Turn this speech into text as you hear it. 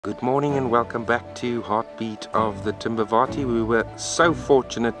Good morning and welcome back to Heartbeat of the Timbavati. We were so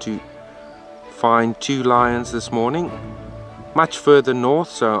fortunate to find two lions this morning, much further north.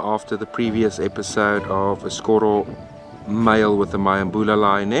 So after the previous episode of a Skoro male with a Mayambula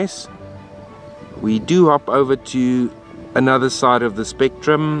lioness, we do hop over to another side of the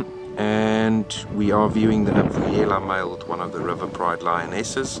spectrum and we are viewing the Vuyela male with one of the River Pride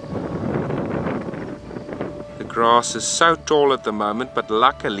lionesses. The grass is so tall at the moment, but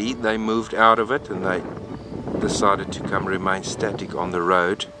luckily they moved out of it and they decided to come remain static on the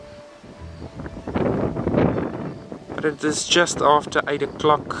road. But it is just after 8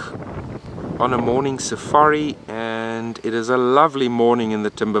 o'clock on a morning safari, and it is a lovely morning in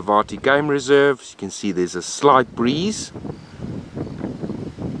the Timbavati Game Reserve. As you can see, there's a slight breeze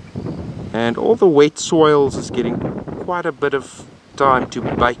and all the wet soils is getting quite a bit of time to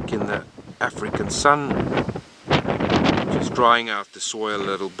bake in the African sun. Just drying out the soil a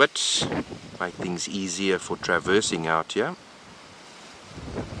little bit, make things easier for traversing out here.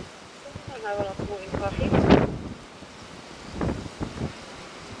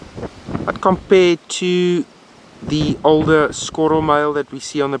 But compared to the older Skoro male that we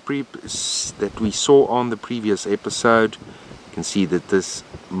see on the saw on the previous episode, you can see that this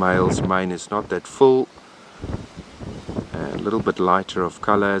male's mane is not that full. A little bit lighter of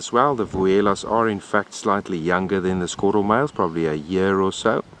color as well. The Vuyelas are in fact slightly younger than the Skoro males, probably a year or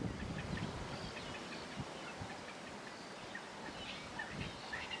so.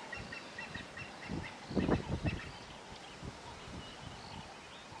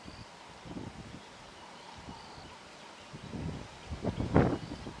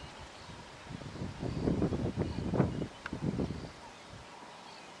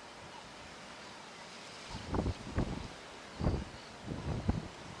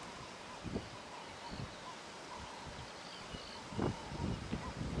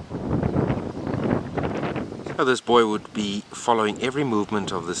 So this boy would be following every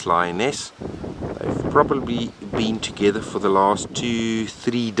movement of this lioness. They've probably been together for the last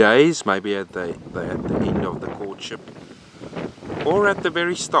 2-3 days, maybe at the end of the courtship or at the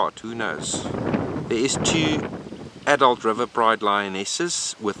very start, who knows. There is 2 adult River Pride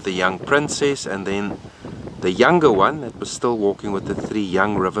lionesses with the young princess, and then the younger one that was still walking with the 3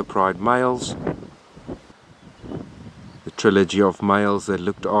 young River Pride males. The trilogy of males that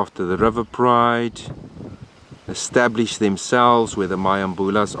looked after the River Pride established themselves where the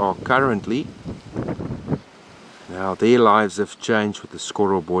Mayambulas are currently. Now their lives have changed with the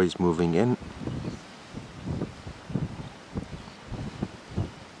Skoro boys moving in.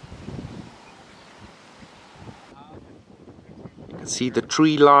 You can see the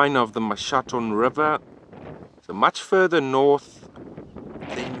tree line of the Mashaton River. So much further north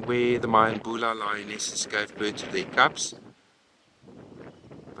than where the Mayambula lionesses gave birth to their cubs.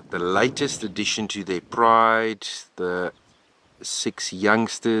 The latest addition to their pride, the 6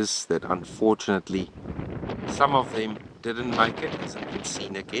 youngsters that unfortunately some of them didn't make it, hasn't been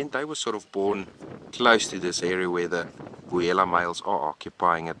seen again. They were sort of born close to this area where the Vuyela males are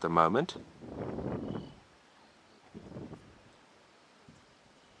occupying at the moment.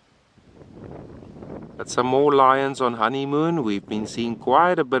 But some more lions on honeymoon. We've been seeing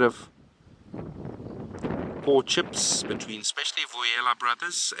quite a bit of courtships between especially Vuyela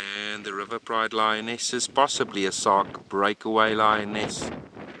brothers and the River Pride lionesses, possibly a Sark breakaway lioness.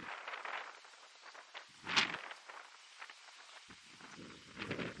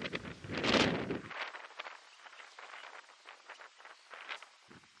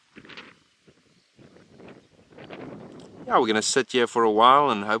 Yeah, we're going to sit here for a while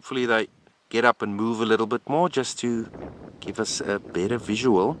and hopefully they get up and move a little bit more just to give us a better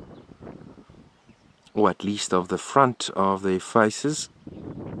visual, or at least of the front of their faces.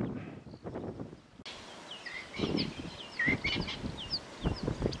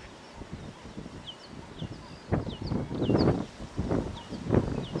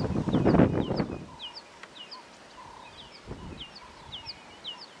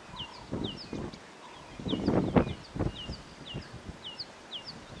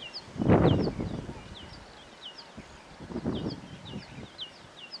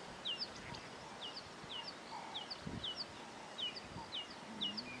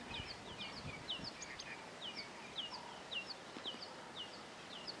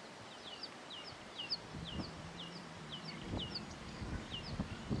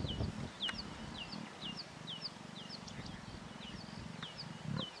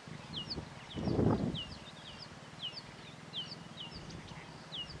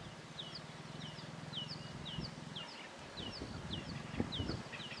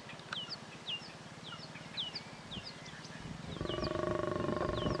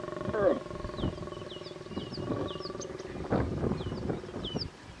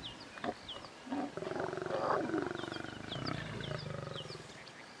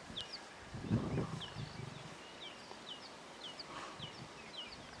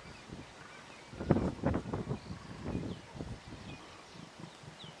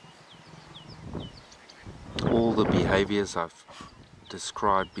 All the behaviors I've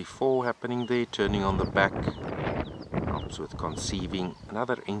described before happening there, turning on the back, helps with conceiving.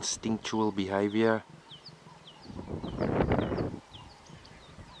 Another instinctual behavior.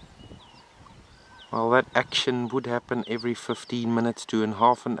 Well, that action would happen every 15 minutes to in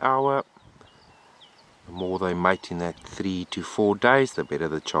half an hour. The more they mate in that 3 to 4 days, the better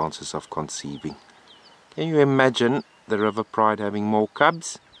the chances of conceiving. Can you imagine the river pride having more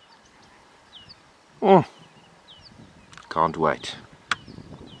cubs? Can't wait.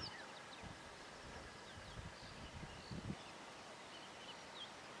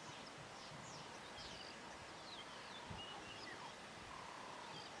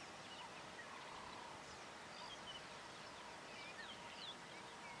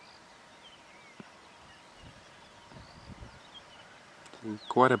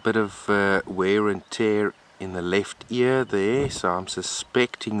 Quite a bit of wear and tear in the left ear there, so I'm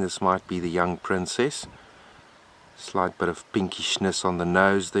suspecting this might be the young princess. Slight bit of pinkishness on the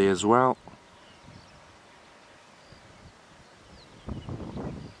nose there as well.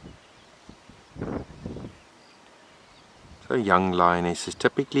 So young lionesses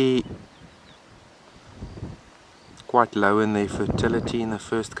typically quite low in their fertility in the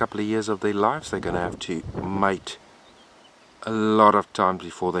first couple of years of their lives. They're going to have to mate a lot of times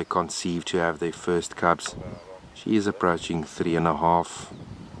before they conceive to have their first cubs. She is approaching 3.5,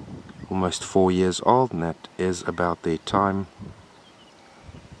 almost 4 years old, and that is about their time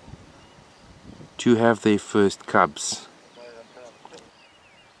to have their first cubs.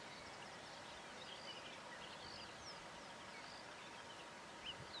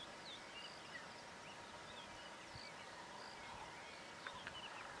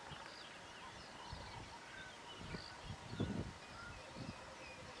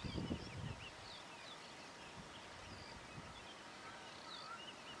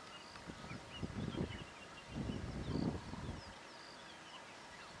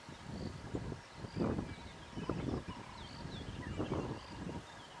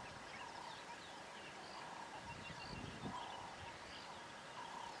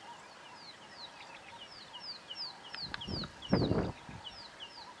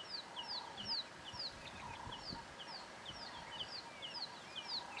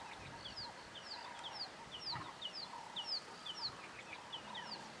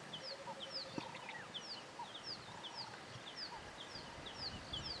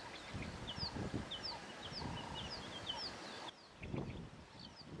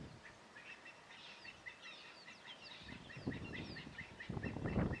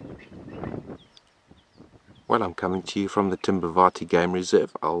 Well, I'm coming to you from the Timbavati Game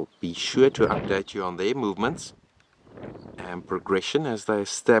Reserve. I'll be sure to update you on their movements and progression as they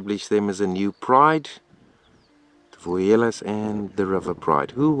establish them as a new pride, the Vuyelas and the River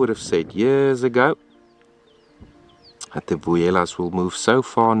Pride. Who would have said years ago that the Vuyelas will move so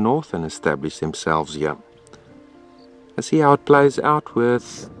far north and establish themselves here? Let's see how it plays out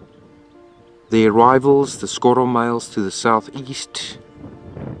with their rivals, the Skoro males to the southeast.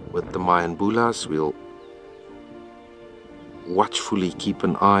 With the Mayambulas, we'll watchfully keep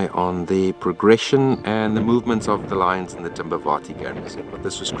an eye on their progression and the movements of the lions in the Timbavati Game Reserve. But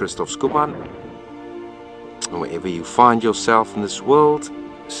this was Christof Schoeman. And wherever you find yourself in this world,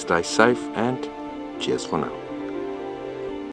 stay safe and cheers for now.